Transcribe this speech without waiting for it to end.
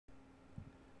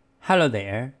Hello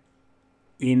there.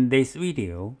 In this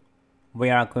video,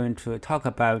 we are going to talk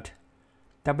about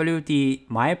WD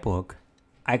MyBook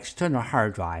external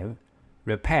hard drive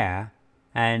repair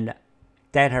and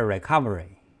data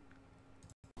recovery.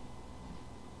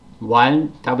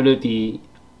 One WD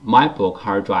MyBook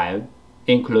hard drive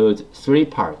includes three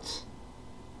parts.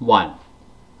 1.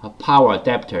 A power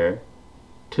adapter.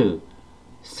 2.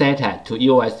 SATA to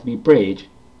USB bridge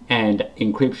and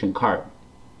encryption card.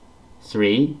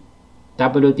 3.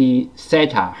 WD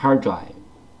SATA hard drive.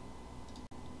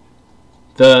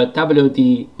 The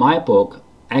WD MyBook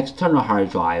external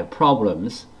hard drive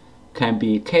problems can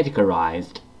be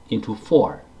categorized into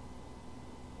 4.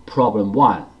 Problem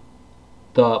 1.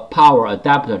 The power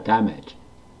adapter damage.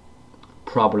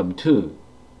 Problem 2.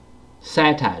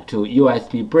 SATA to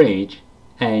USB bridge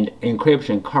and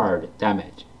encryption card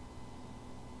damage.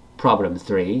 Problem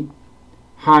 3.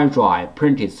 Hard drive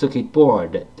printed circuit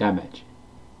board damage.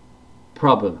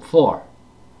 Problem 4.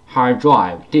 Hard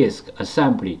drive disk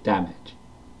assembly damage.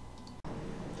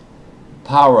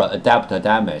 Power adapter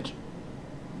damage.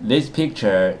 This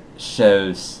picture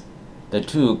shows the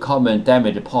two common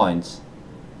damage points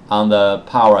on the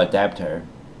power adapter.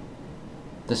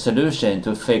 The solution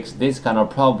to fix this kind of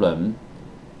problem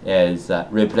is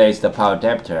replace the power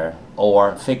adapter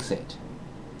or fix it.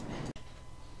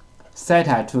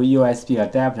 SATA to USB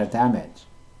adapter damage.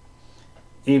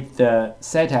 If the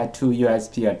SATA to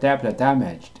USB adapter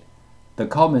damaged, the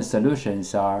common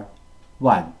solutions are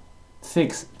 1.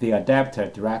 Fix the adapter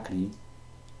directly.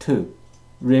 2.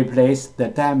 Replace the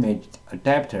damaged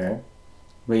adapter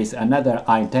with another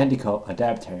identical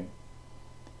adapter.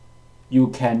 You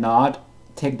cannot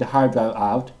take the hard drive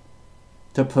out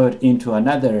to put into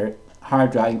another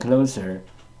hard drive enclosure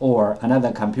or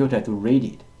another computer to read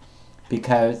it,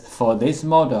 because for this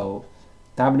model,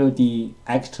 WD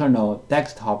external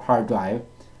desktop hard drive,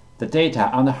 the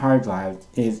data on the hard drive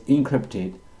is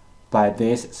encrypted by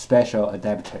this special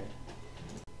adapter.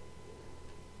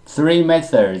 3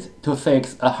 methods to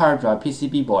fix a hard drive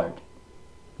PCB board.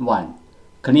 1.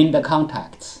 Clean the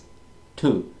contacts.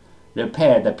 2.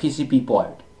 Repair the PCB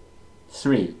board.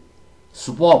 3.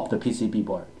 Swap the PCB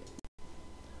board.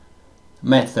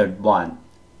 Method 1.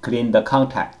 Clean the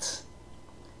contacts.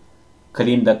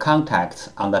 Clean the contacts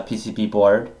on the PCB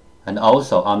board and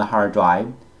also on the hard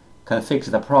drive can fix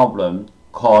the problem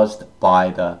caused by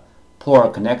the poor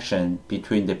connection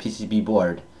between the PCB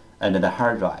board and the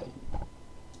hard drive.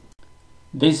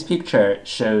 This picture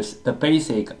shows the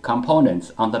basic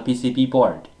components on the PCB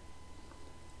board.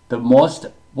 The most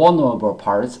vulnerable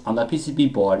parts on the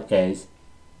PCB board is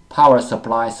power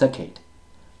supply circuit,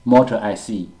 motor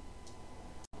IC.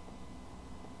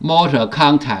 Motor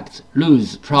contacts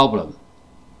loose problem.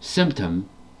 Symptom: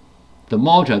 the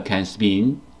motor can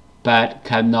spin but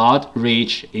cannot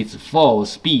reach its full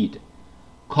speed.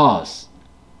 Cause: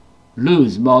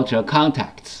 loose motor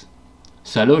contacts.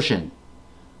 Solution: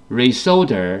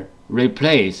 resolder,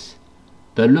 replace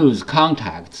the loose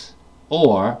contacts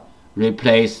or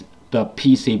replace the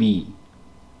PCB.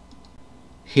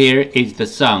 Here is the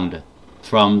sound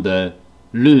from the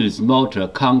loose motor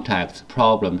contacts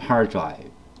problem hard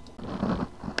drive.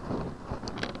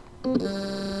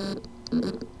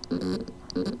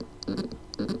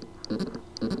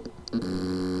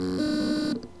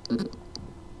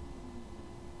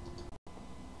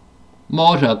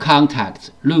 Motor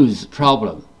contacts loose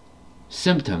problem.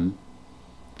 Symptom: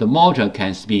 the motor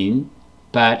can spin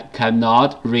but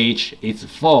cannot reach its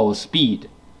full speed.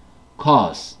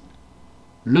 Cause: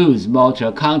 loose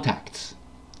motor contacts.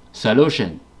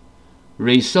 Solution: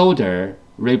 resolder,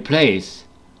 replace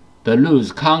the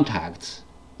loose contacts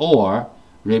or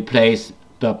replace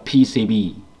the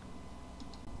PCB.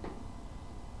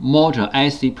 Motor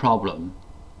IC problem.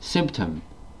 Symptom: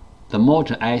 the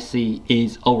motor IC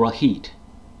is overheat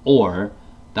or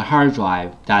the hard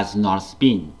drive does not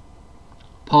spin.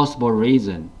 Possible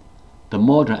reason: the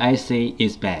motor IC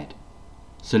is bad.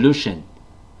 Solution: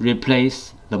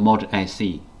 replace the motor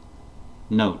IC.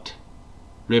 Note: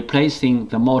 replacing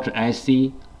the motor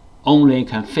IC only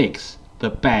can fix the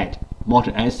bad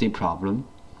motor IC problem.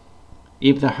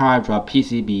 If the hard drive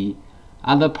PCB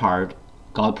other part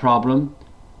got problem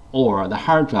or the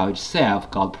hard drive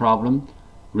itself got problem,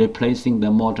 replacing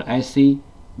the motor IC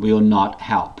will not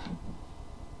help.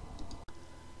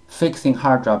 Fixing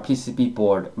hard drive PCB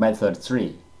board method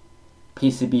 3.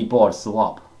 PCB board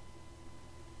swap.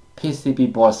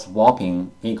 PCB board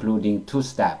swapping including 2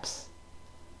 steps.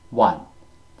 1.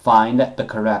 Find the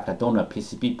correct donor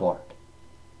PCB board.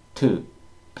 2.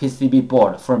 PCB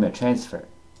board firmware transfer.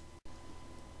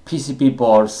 PCB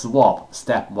board swap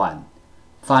step 1.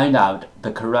 Find out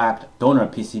the correct donor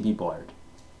PCB board.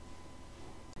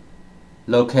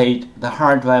 Locate the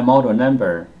hard drive model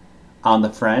number on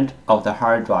the front of the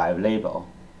hard drive label.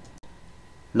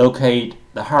 Locate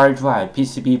the hard drive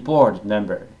PCB board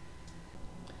number.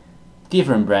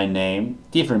 Different brand name,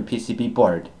 different PCB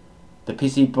board. The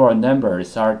PCB board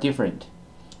numbers are different.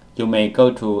 You may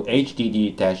go to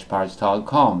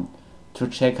hddparts.com to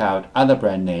check out other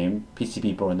brand name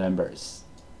PCB board numbers.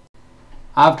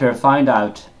 After find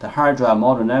out the hard drive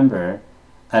model number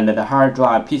and the hard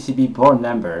drive PCB board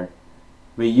number,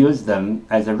 we use them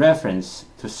as a reference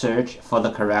to search for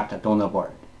the correct donor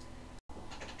board.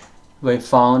 We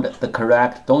found the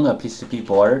correct donor PCB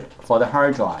board for the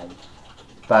hard drive,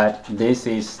 but this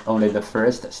is only the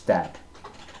first step.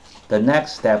 The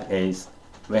next step is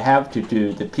we have to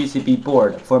do the PCB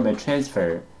board firmware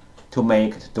transfer to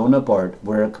make the donor board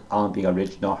work on the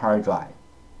original hard drive.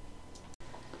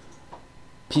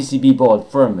 PCB board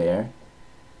firmware.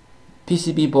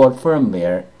 PCB board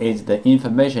firmware is the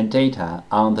information data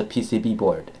on the PCB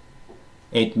board.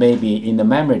 It may be in the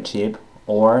memory chip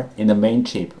or in the main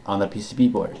chip on the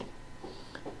PCB board.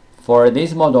 For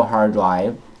this model hard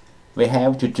drive, we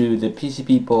have to do the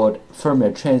PCB board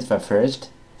firmware transfer first,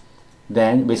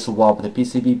 then we swap the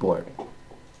PCB board.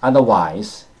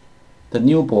 Otherwise, the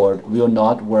new board will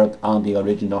not work on the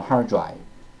original hard drive.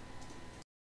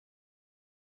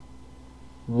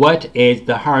 What is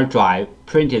the hard drive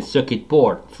printed circuit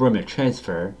board firmware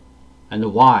transfer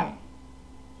and why?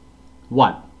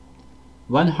 1.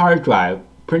 One hard drive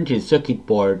printed circuit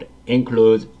board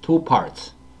includes two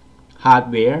parts,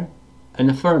 hardware and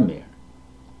firmware.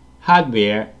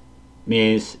 Hardware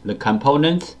means the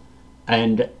components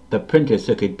and the printed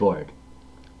circuit board.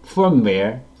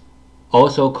 Firmware,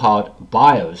 also called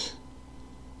BIOS,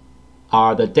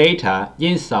 are the data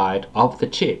inside of the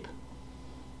chip.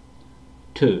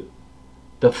 2.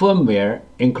 The firmware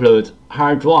includes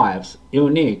hard drive's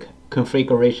unique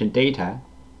configuration data.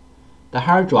 The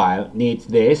hard drive needs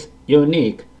this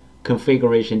unique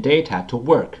configuration data to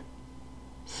work.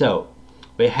 So,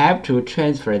 we have to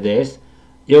transfer this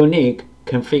unique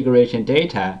configuration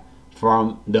data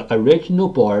from the original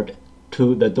board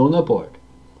to the donor board.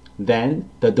 Then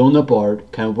the donor board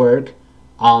can work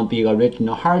on the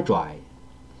original hard drive.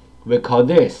 We call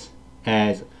this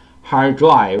as hard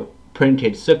drive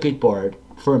printed circuit board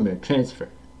firmware transfer.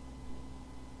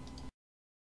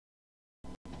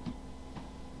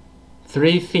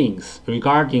 3 things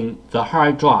regarding the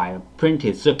hard drive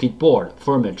printed circuit board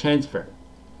firmware transfer.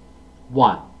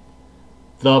 1.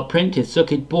 The printed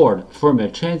circuit board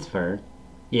firmware transfer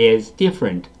is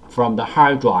different from the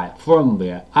hard drive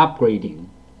firmware upgrading.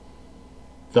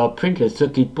 The printed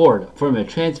circuit board firmware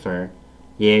transfer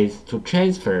is to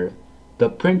transfer the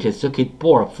printed circuit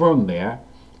board firmware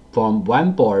from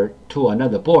one board to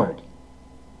another board.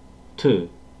 2.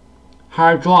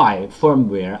 Hard drive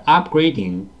firmware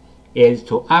upgrading is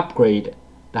to upgrade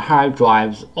the hard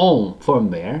drive's own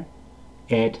firmware.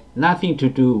 It has nothing to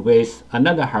do with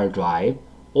another hard drive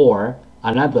or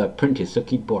another printed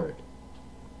circuit board.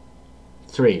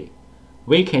 3.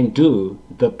 We can do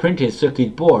the printed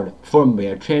circuit board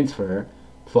firmware transfer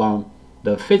from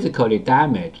the physically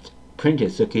damaged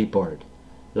printed circuit board,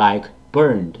 like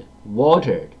burned,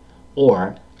 watered,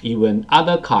 or even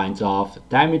other kinds of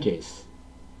damages.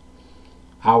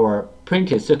 Our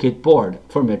printed circuit board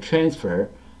firmware transfer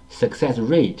success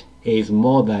rate is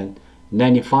more than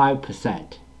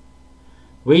 95%.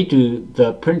 We do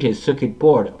the printed circuit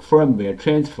board firmware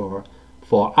transfer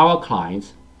for our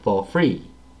clients for free.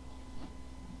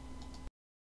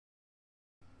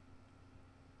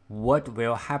 What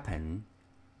will happen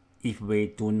if we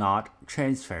do not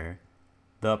transfer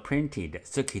the printed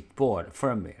circuit board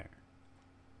firmware?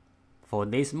 For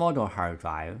this model hard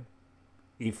drive,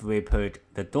 if we put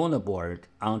the donor board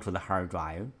onto the hard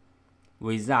drive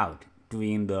without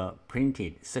doing the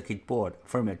printed circuit board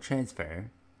firmware transfer,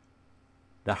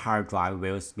 the hard drive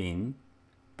will spin,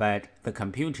 but the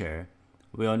computer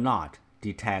will not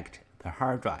detect the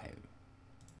hard drive.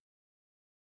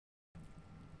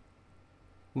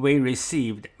 We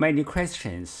received many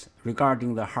questions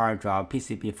regarding the hard drive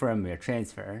PCB firmware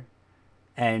transfer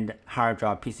and hard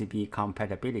drive PCB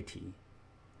compatibility.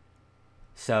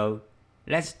 So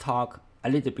let's talk a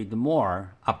little bit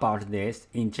more about this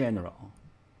in general.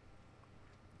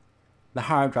 The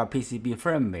hard drive PCB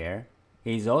firmware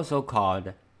is also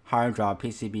called hard drive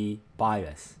PCB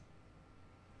BIOS.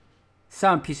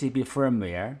 Some PCB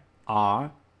firmware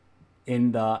are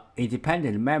in the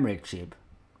independent memory chip,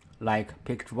 like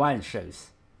picture 1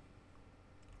 shows.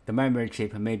 The memory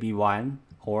chip may be 1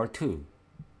 or 2.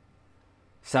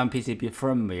 Some PCB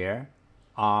firmware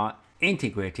are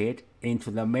integrated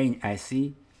into the main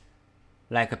IC,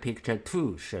 like picture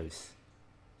 2 shows.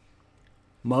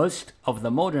 Most of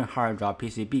the modern hard drive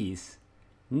PCBs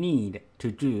need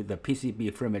to do the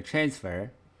PCB firmware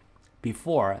transfer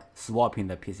before swapping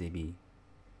the PCB.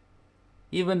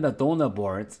 Even the donor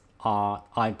boards are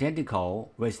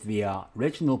identical with their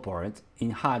original boards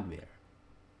in hardware.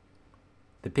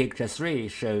 The picture 3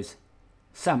 shows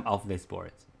some of these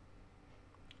boards.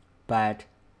 But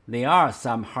there are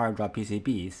some hard drive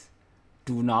PCBs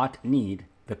do not need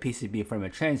the PCB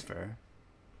firmware transfer.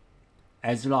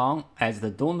 As long as the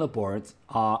donor boards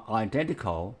are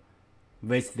identical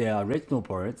with their original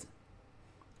boards,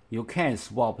 you can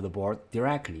swap the board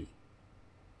directly.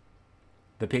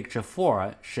 The picture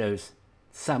 4 shows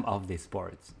some of these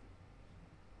boards.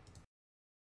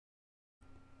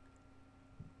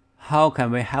 How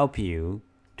can we help you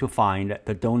to find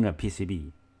the donor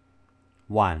PCB?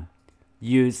 1.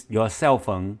 Use your cell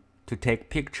phone to take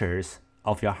pictures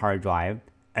of your hard drive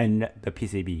and the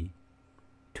PCB.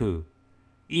 2.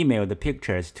 Email the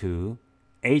pictures to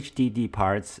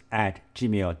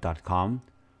hddparts@gmail.com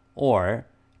or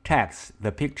text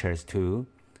the pictures to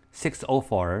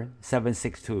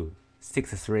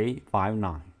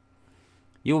 604-762-6359.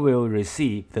 You will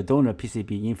receive the donor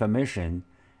PCB information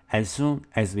as soon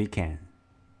as we can.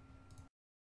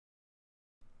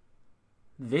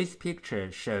 This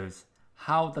picture shows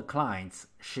how the clients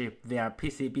ship their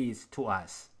PCBs to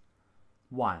us.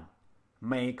 1.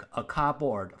 Make a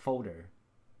cardboard folder.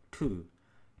 2.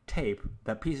 Tape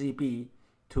the PCB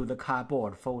to the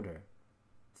cardboard folder.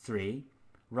 3.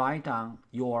 Write down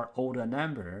your order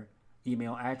number,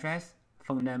 email address,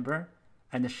 phone number,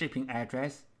 and shipping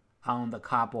address on the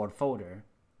cardboard folder.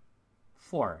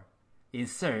 4.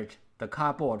 Insert the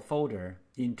cardboard folder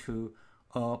into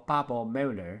a bubble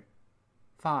mailer.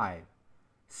 5.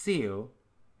 Seal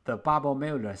the bubble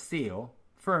mailer seal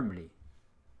firmly.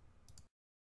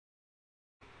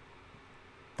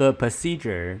 The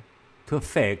procedure to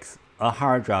fix a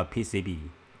hard drive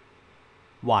PCB.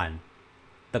 1.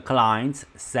 The clients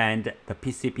send the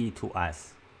PCB to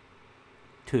us.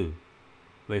 2.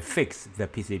 We fix the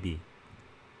PCB.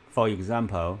 For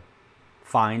example,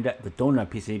 find the donor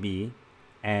PCB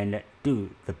and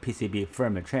do the PCB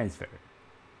firmware transfer.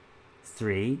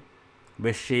 3.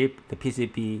 We ship the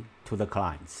PCB to the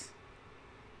clients.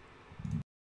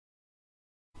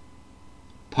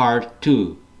 Part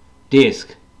 2.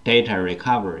 Disk Data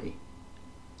Recovery.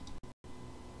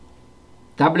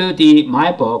 WD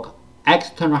MyBook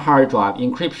External Hard Drive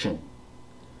Encryption.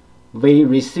 We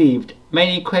received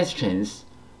many questions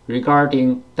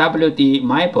regarding WD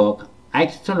MyBook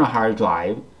External Hard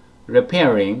Drive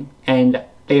repairing and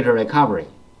data recovery.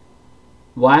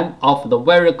 One of the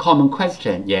very common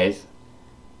questions is,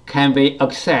 can we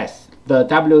access the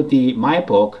WD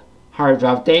MyBook hard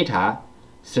drive data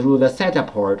through the SATA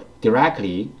port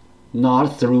directly,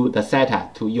 not through the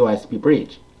SATA to USB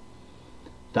bridge?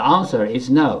 The answer is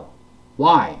no.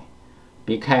 Why?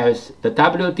 Because the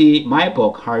WD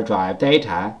MyBook hard drive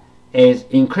data is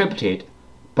encrypted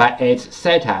by its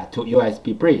SATA to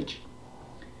USB bridge.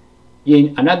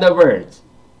 In other words,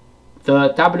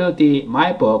 the WD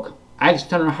MyBook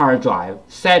external hard drive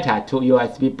SATA to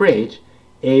USB bridge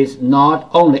is not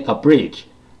only a bridge,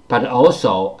 but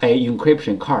also an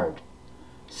encryption card.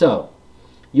 So,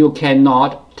 you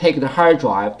cannot take the hard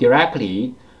drive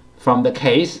directly from the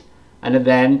case and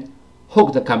then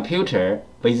hook the computer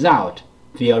without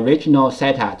the original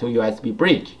SATA to USB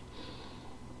bridge.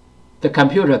 The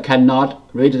computer cannot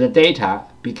read the data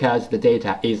because the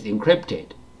data is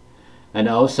encrypted. And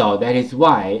also that is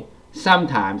why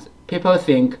sometimes people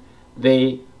think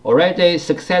they already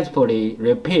successfully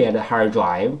repaired the hard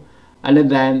drive and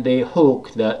then they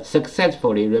hook the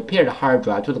successfully repaired hard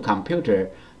drive to the computer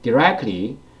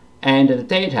directly and the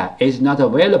data is not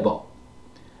available.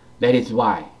 That is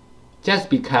why, just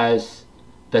because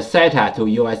the SATA to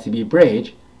USB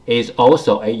bridge is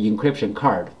also an encryption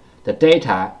card, the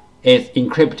data is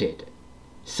encrypted,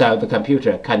 so the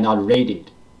computer cannot read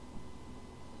it.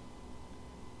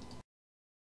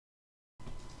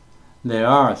 There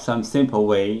are some simple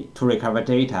ways to recover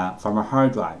data from a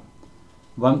hard drive.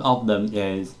 One of them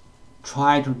is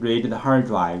try to read the hard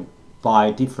drive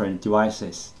by different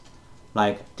devices,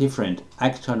 like different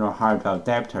external hard drive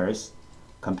adapters,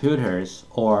 computers,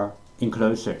 or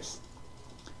enclosures.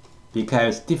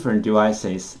 Because different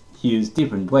devices use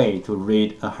different ways to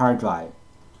read a hard drive,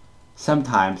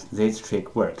 sometimes this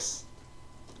trick works.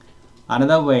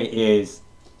 Another way is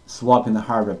swapping the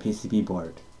hardware PCB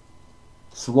board.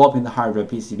 Swapping the hardware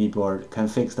PCB board can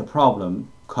fix the problem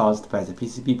caused by the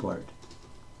PCB board.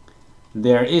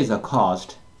 There is a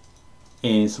cost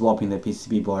in swapping the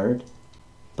PCB board,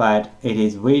 but it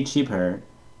is way cheaper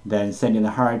than sending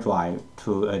the hard drive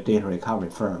to a data recovery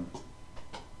firm.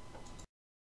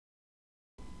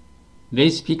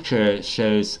 This picture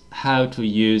shows how to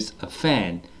use a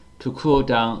fan to cool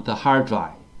down the hard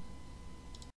drive.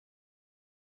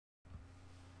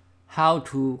 How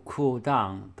to cool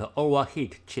down the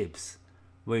overheat chips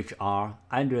which are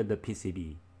under the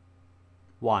PCB.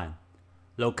 1.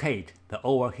 Locate the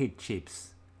overheat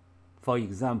chips. For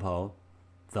example,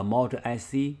 the motor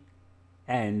IC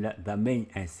and the main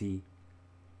IC.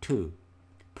 2.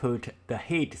 Put the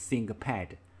heat sink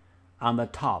pad on the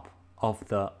top of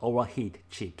the overheat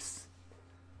chips.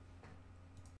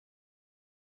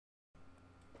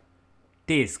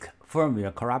 Disk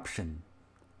firmware corruption.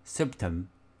 Symptom: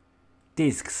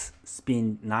 disks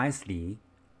spin nicely,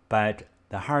 but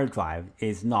the hard drive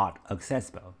is not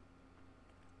accessible.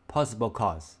 Possible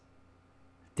cause: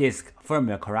 disk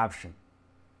firmware corruption.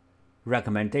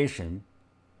 Recommendation: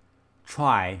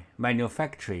 try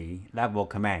manufacturing level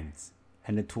commands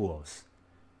and tools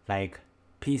like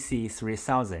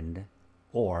PC3000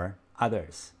 or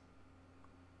others.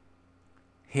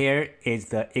 Here is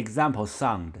the example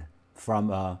sound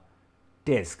from a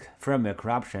disk firmware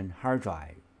corruption hard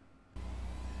drive.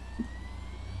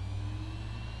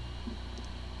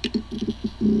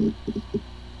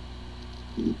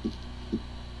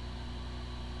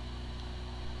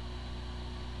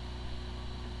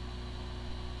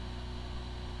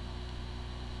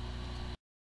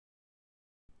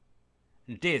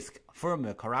 Disk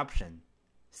firmware corruption.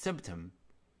 Symptom: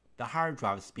 the hard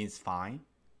drive spins fine,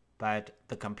 but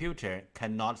the computer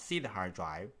cannot see the hard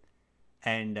drive,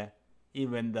 and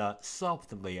even the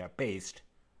software-based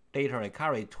data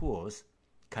recovery tools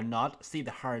cannot see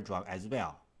the hard drive as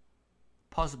well.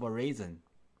 Possible reason: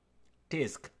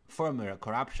 disk firmware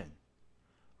corruption.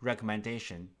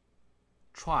 Recommendation: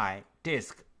 try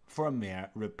disk firmware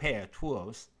repair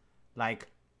tools like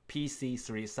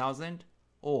PC3000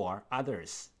 or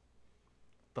others.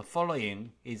 The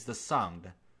following is the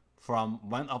sound from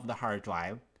one of the hard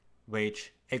drive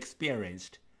which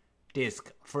experienced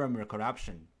disk firmware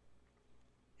corruption.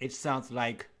 It sounds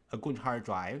like a good hard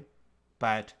drive,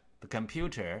 but the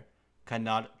computer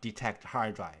cannot detect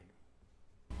hard drive.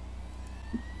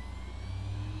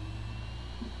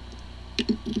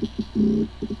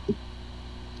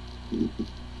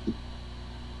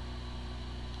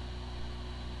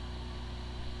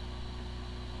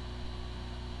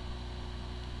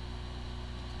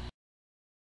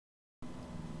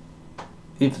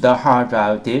 If the hard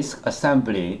drive disk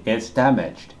assembly is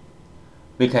damaged,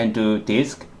 we can do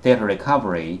disk data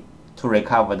recovery to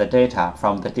recover the data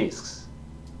from the disks.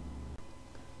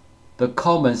 The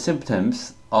common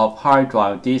symptoms of hard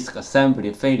drive disk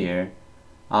assembly failure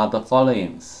are the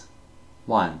following.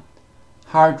 1.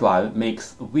 Hard drive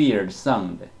makes weird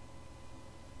sound.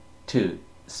 2.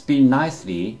 Spin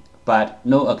nicely but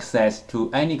no access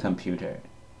to any computer.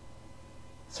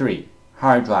 3.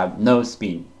 Hard drive no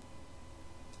spin.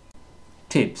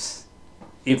 Tips: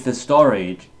 if the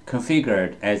storage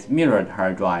configured as mirrored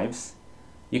hard drives,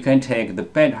 you can take the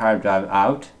bad hard drive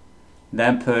out,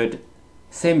 then put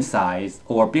same size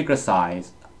or bigger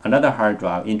size another hard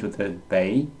drive into the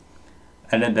bay,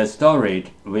 and then the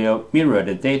storage will mirror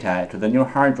the data to the new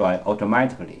hard drive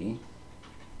automatically.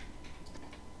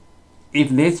 If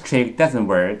this trick doesn't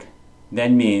work,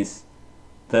 that means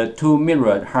the two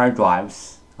mirrored hard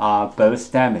drives are both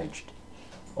damaged,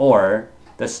 or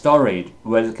the storage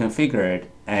was configured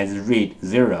as read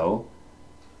 0.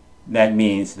 That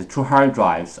means the two hard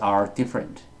drives are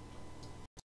different.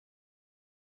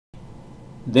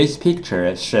 This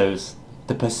picture shows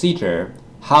the procedure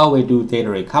how we do data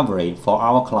recovery for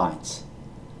our clients.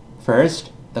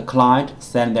 First, the client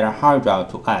sends their hard drive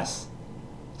to us.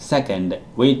 Second,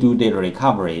 we do data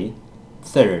recovery.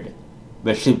 Third,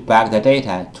 we ship back the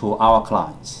data to our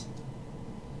clients.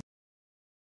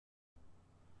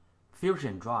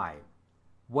 Fusion Drive.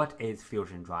 What is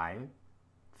Fusion Drive?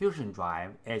 Fusion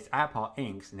Drive is Apple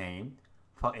Inc.'s name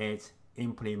for its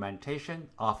implementation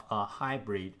of a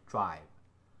hybrid drive.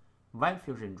 One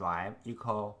Fusion Drive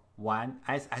equals one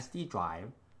SSD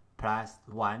drive plus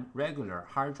one regular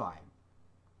hard drive.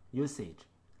 Usage: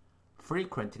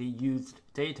 frequently used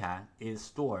data is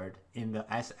stored in the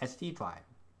SSD drive.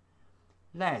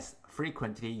 Less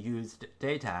frequently used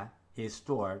data is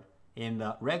stored in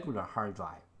the regular hard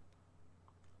drive.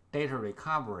 Data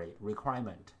recovery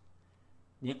requirement: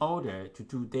 in order to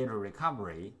do data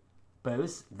recovery,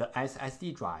 both the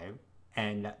SSD drive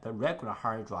and the regular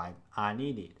hard drive are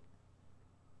needed.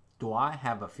 Do I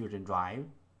have a Fusion Drive?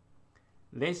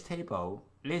 This table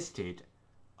listed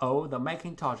all the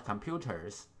Macintosh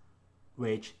computers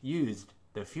which used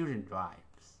the Fusion drives.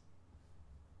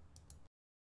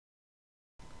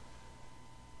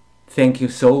 Thank you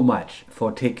so much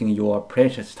for taking your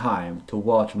precious time to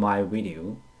watch my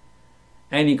video.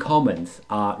 Any comments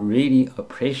are really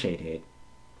appreciated.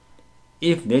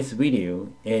 If this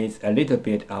video is a little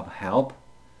bit of help,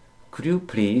 could you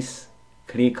please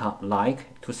click on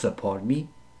like to support me?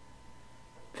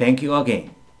 Thank you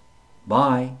again.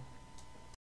 Bye.